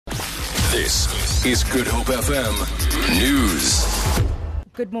This is Good Hope FM News.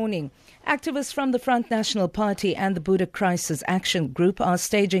 Good morning. Activists from the Front National Party and the Boere Krisis Action Group are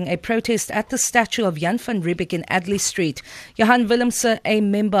staging a protest at the statue of Jan van Riebeeck in Adderley Street. Johan Willemse, a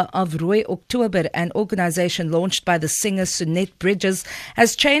member of Rooi Oktober, an organisation launched by the singer Sunette Bridges,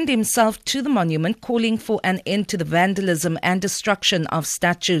 has chained himself to the monument, calling for an end to the vandalism and destruction of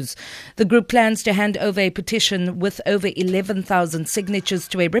statues. The group plans to hand over a petition with over 11,000 signatures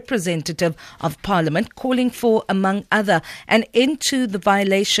to a representative of Parliament, calling for, among other, an end to the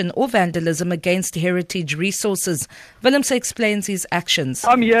violation or vandalism against heritage resources. Willemse explains his actions.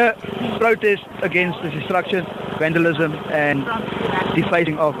 I'm here to protest against the destruction, vandalism and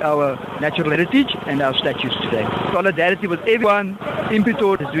defacing of our natural heritage and our statues today. Solidarity with everyone.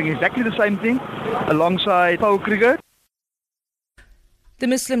 Impetor is doing exactly the same thing alongside Boere Krisis. The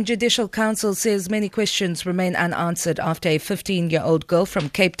Muslim Judicial Council says many questions remain unanswered after a 15-year-old girl from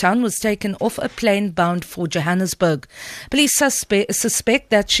Cape Town was taken off a plane bound for Johannesburg. Police suspect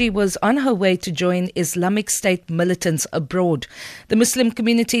that she was on her way to join Islamic State militants abroad. The Muslim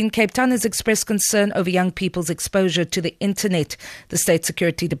community in Cape Town has expressed concern over young people's exposure to the internet. The State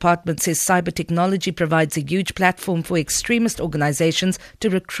Security Department says cyber technology provides a huge platform for extremist organizations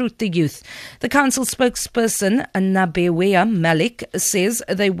to recruit the youth. The council spokesperson, Nabeweya Malik, says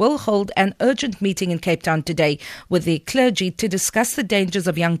they will hold an urgent meeting in Cape Town today with the clergy to discuss the dangers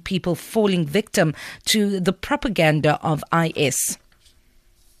of young people falling victim to the propaganda of IS.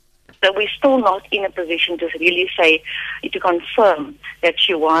 So we're still not in a position to really say, to confirm that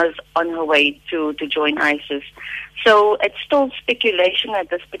she was on her way to join ISIS. So it's still speculation at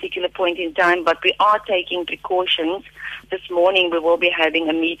this particular point in time, but we are taking precautions. This morning we will be having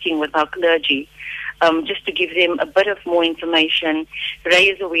a meeting with our clergy just to give them a bit of more information,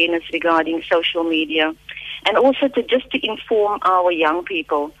 raise awareness regarding social media, and also to inform our young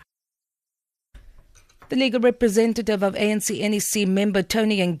people. The legal representative of ANC NEC member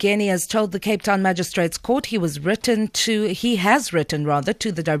Tony Ngeni has told the Cape Town Magistrates Court he has written to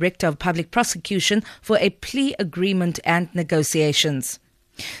the Director of Public Prosecution for a plea agreement and negotiations.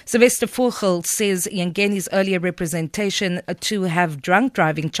 Sylvester Vogel says Ngeni's earlier representation to have drunk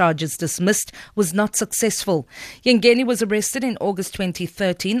driving charges dismissed was not successful. Ngeni was arrested in August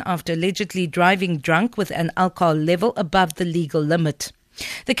 2013 after allegedly driving drunk with an alcohol level above the legal limit.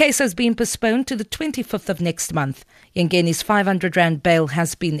 The case has been postponed to the 25th of next month. Ngeni's 500 rand bail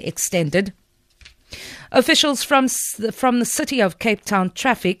has been extended. Officials from the City of Cape Town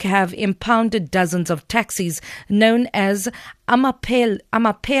Traffic have impounded dozens of taxis known as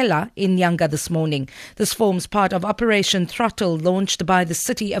Amapela in Nyanga this morning. This forms part of Operation Throttle launched by the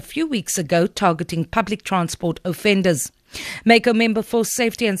city a few weeks ago targeting public transport offenders. MACO member for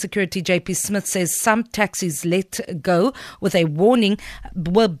Safety and Security JP Smith says some taxis let go with a warning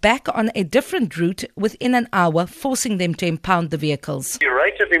were back on a different route within an hour, forcing them to impound the vehicles. The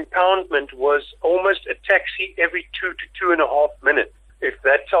rate of impoundment was almost a taxi every 2 to 2.5 minutes. If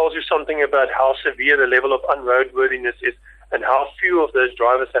that tells you something about how severe the level of unroadworthiness is and how few of those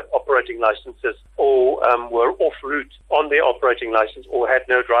drivers have operating licenses or were off route on their operating license or had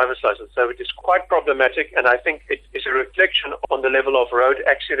no driver's license. So it is quite problematic, and I think it is a reflection on the level of road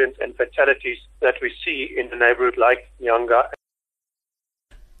accidents and fatalities that we see in a neighborhood like Nyanga.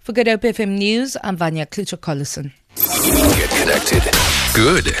 For Good Hope FM News, I'm Vanya Klucher-Collison. Get connected.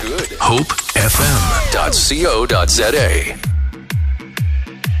 Good. HopeFM.co.za